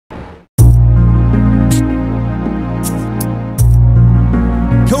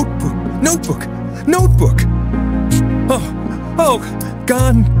notebook! Notebook! Oh,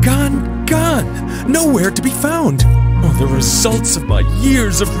 gone! Nowhere to be found! Oh, the results of my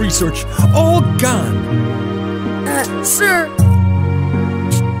years of research, all gone! Sir!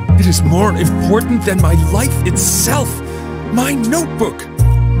 It is more important than my life itself! My notebook!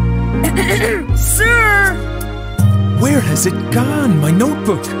 Sir! Where has it gone, my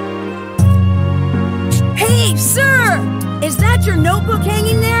notebook? Hey, sir! Is that your notebook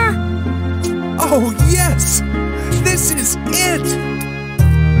hanging there? Oh, yes! This is it!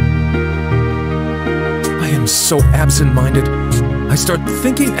 I am so absent-minded. I start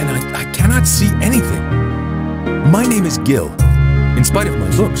thinking and I cannot see anything. My name is Gil. In spite of my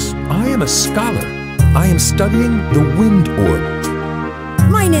looks, I am a scholar. I am studying the wind orb.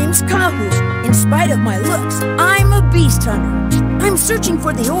 My name's Kahu. In spite of my looks, I'm a beast hunter. I'm searching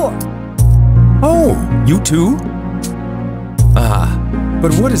for the orb. Oh, you too?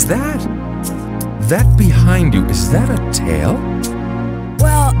 But what is that? That behind you, is that a tail?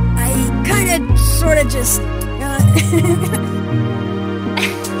 Well, I kinda, sorta just...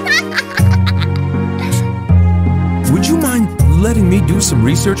 Would you mind letting me do some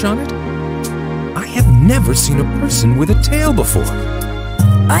research on it? I have never seen a person with a tail before.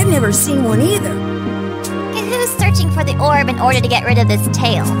 I've never seen one either. And who's searching for the orb in order to get rid of this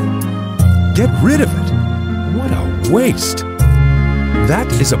tail? Get rid of it? What a waste.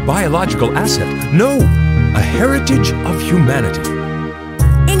 That is a biological asset. No, a heritage of humanity.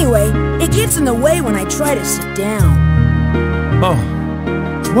 Anyway, it gets in the way when I try to sit down. Oh,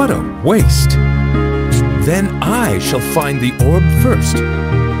 what a waste. Then I shall find the orb first.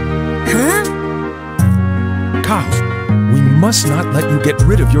 Huh? Kahu, we must not let you get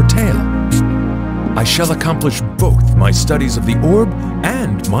rid of your tail. I shall accomplish both my studies of the orb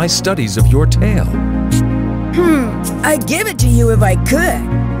and my studies of your tail. I'd give it to you if I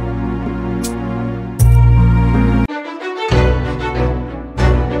could.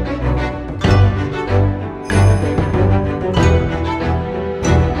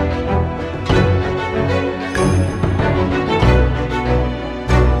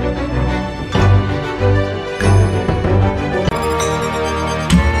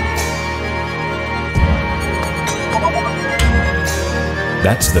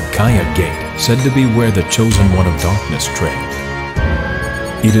 That's the Kaya Gate, said to be where the chosen one of darkness tread.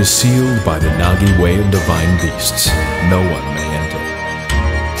 It is sealed by the Nagi way of divine beasts. No one may enter.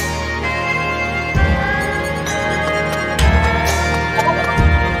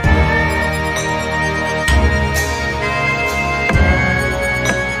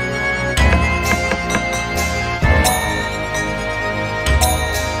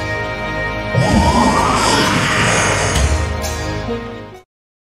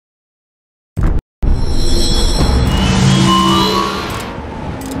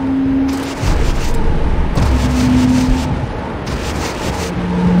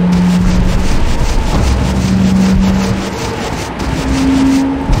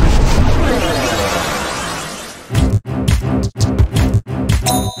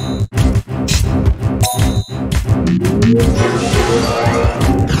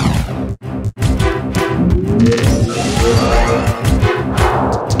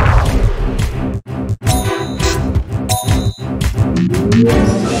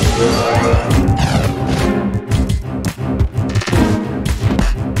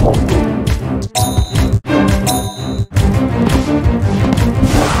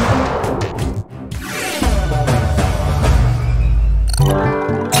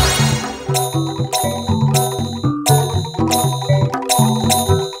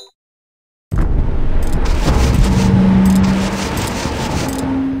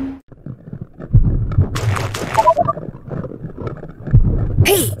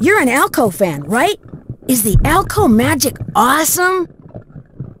 You're an Alco fan, right? Is the Alco magic awesome?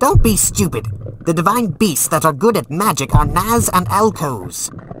 Don't be stupid. The divine beasts that are good at magic are Naz and Alcos.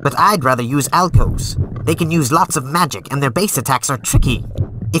 But I'd rather use Alcos. They can use lots of magic and their base attacks are tricky.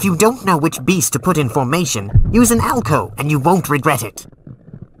 If you don't know which beast to put in formation, use an Alco and you won't regret it.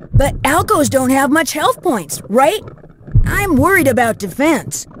 But Alcos don't have much health points, right? I'm worried about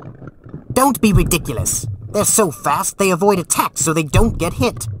defense. Don't be ridiculous. They're so fast they avoid attacks so they don't get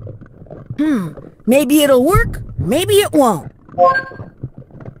hit. Maybe it'll work, maybe it won't.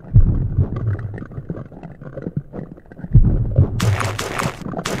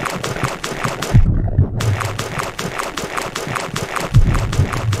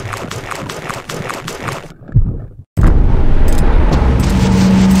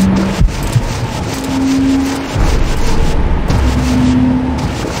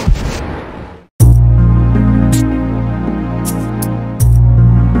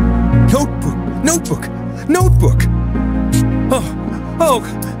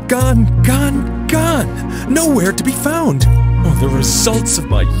 nowhere to be found. Oh, the results of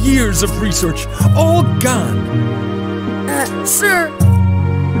my years of research, all gone. Sir.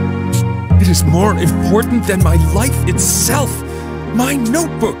 It is more important than my life itself. My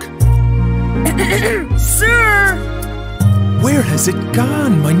notebook. Sir! Where has it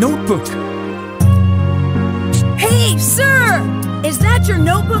gone, my notebook? Hey, sir! Is that your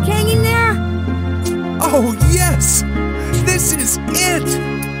notebook hanging there? Oh, yes! This is it!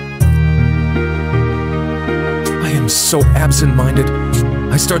 I am so absent-minded.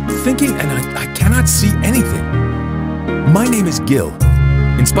 I start thinking and I cannot see anything. My name is Gil.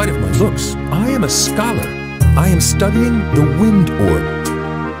 In spite of my looks, I am a scholar. I am studying the wind orb.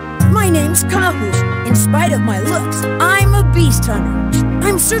 My name's Kahu. In spite of my looks, I'm a beast hunter.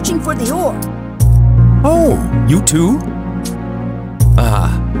 I'm searching for the orb. Oh, you too?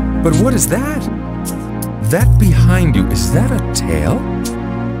 Ah, but what is that? That behind you, is that a tail?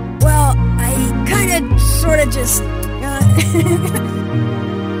 Well, I kinda, sorta just...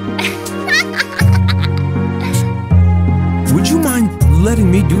 Would you mind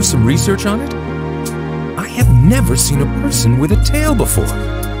letting me do some research on it? I have never seen a person with a tail before.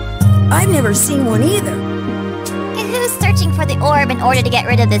 I've never seen one either. Who's searching for the orb in order to get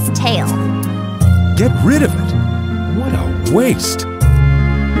rid of this tail? Get rid of it? What a waste.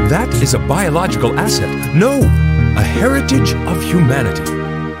 That is a biological asset. No, a heritage of humanity.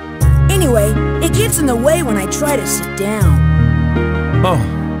 Anyway, it gets in the way when I try to sit down. Oh,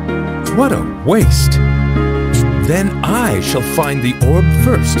 what a waste. Then I shall find the orb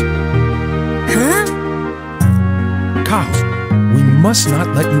first. Huh? Kahu, we must not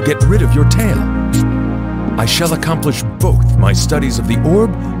let you get rid of your tail. I shall accomplish both my studies of the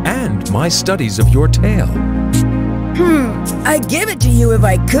orb and my studies of your tail. I'd give it to you if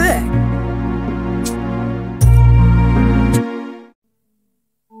I could.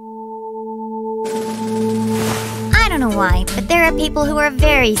 I don't know why, but there are people who are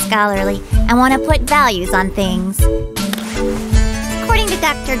very scholarly and want to put values on things. According to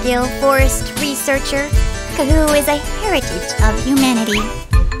Dr. Gil, forest researcher, Kahu is a heritage of humanity.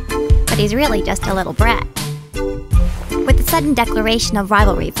 But he's really just a little brat. With the sudden declaration of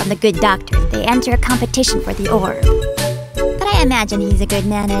rivalry from the good doctor, they enter a competition for the orb. But I imagine he's a good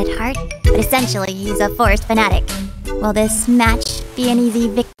man at heart, but essentially he's a forest fanatic. Will this match be an easy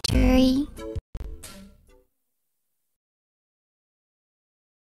victory?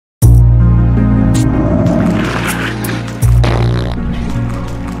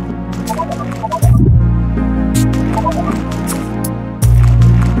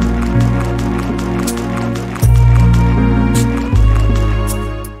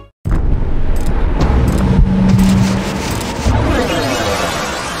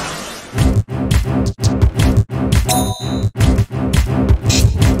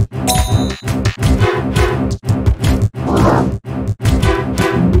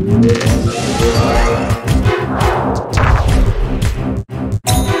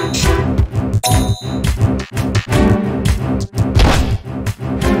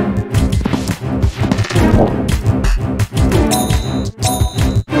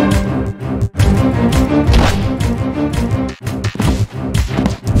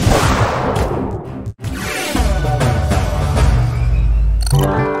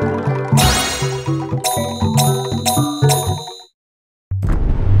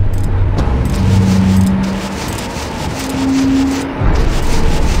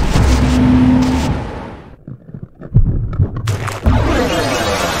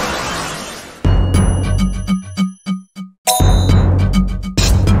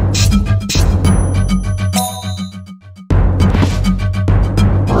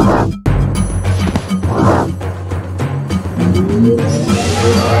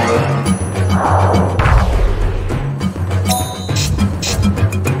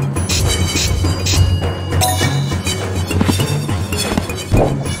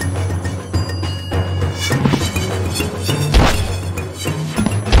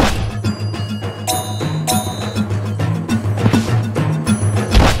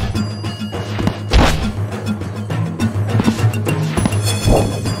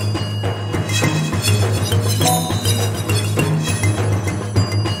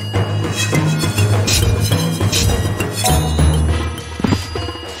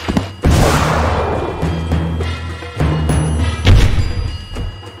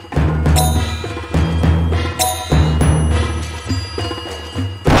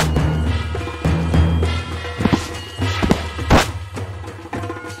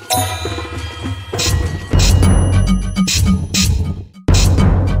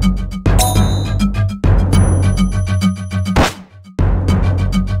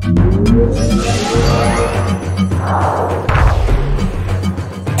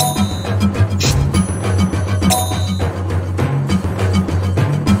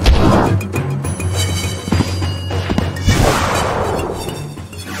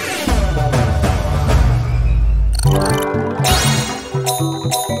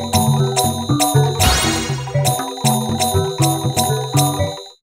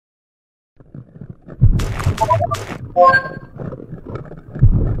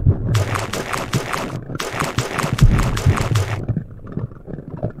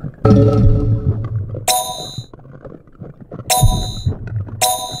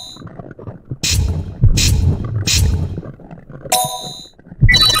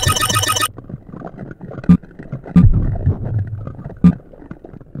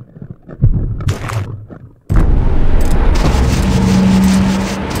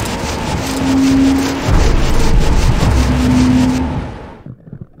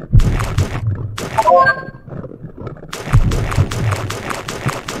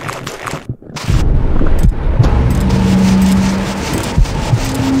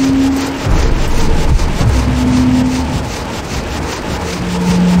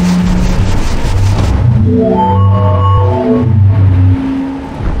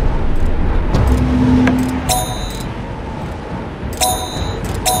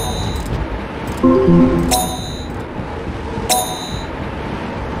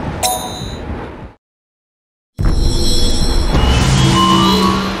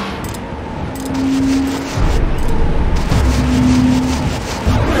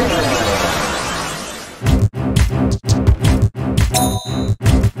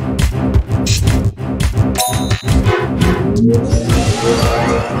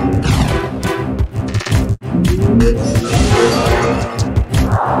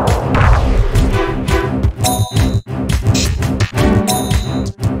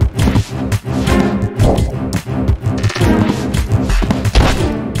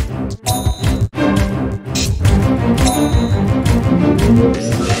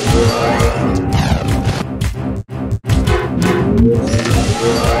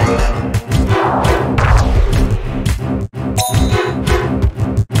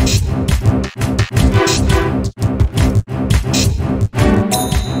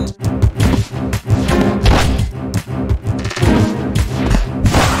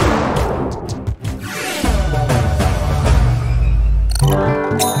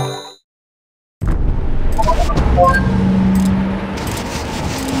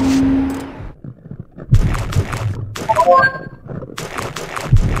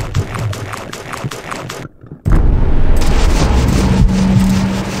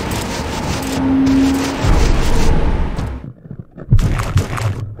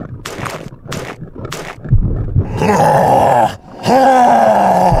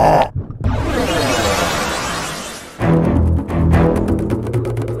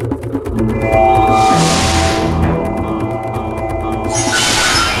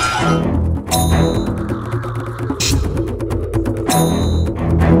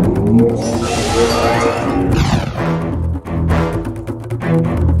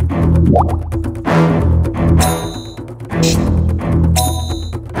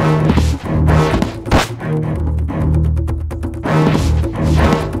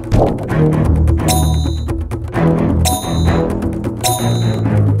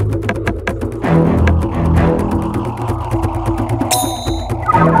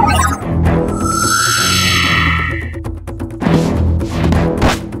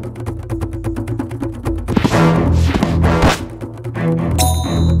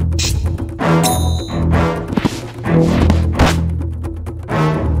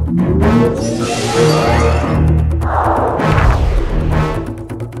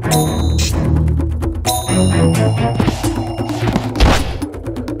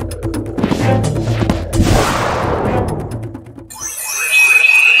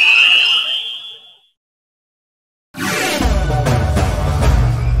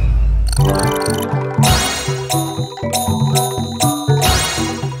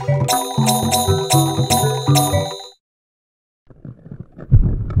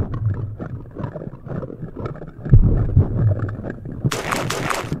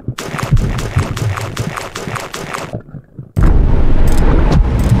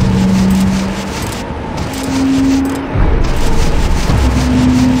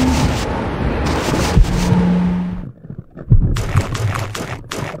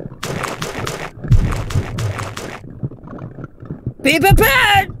 Be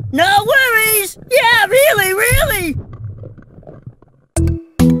prepared! No worries! Yeah, really, really!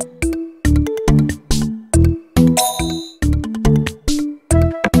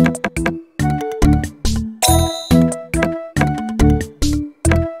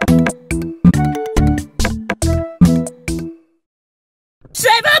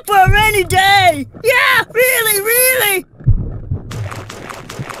 Save up for a rainy day! Yeah, really, really!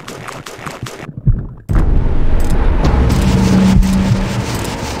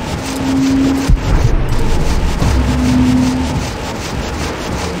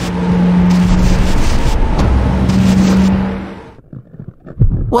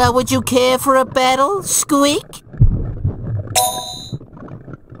 Well, would you care for a battle, Squeak?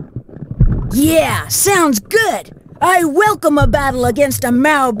 Yeah, sounds good. I welcome a battle against a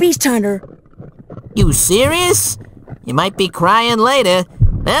Mao beast hunter. You serious? You might be crying later.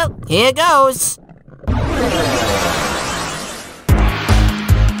 Well, here goes.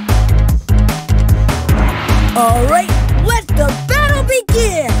 All right, let the battle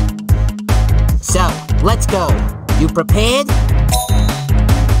begin! So, let's go. You prepared?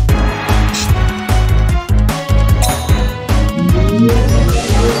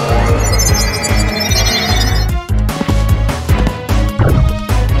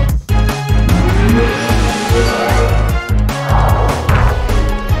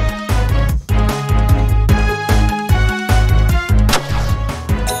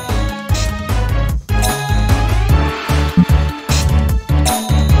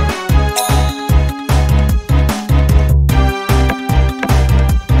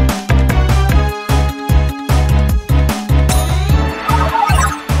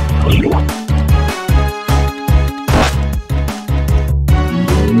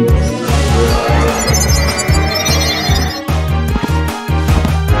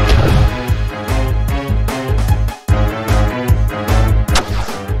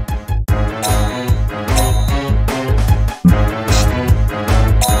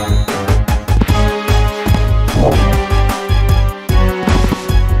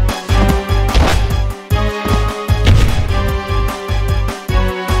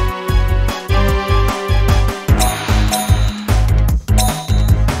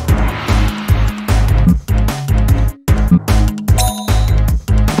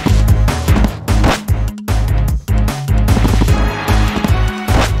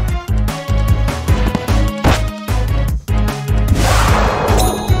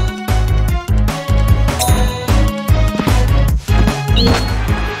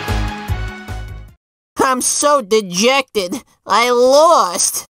 I'm so dejected. I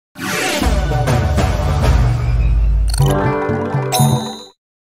lost.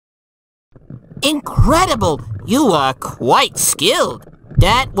 Incredible! You are quite skilled.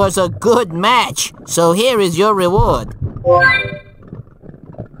 That was a good match. So here is your reward.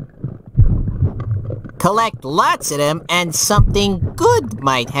 Collect lots of them and something good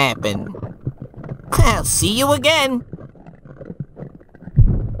might happen. I'll see you again.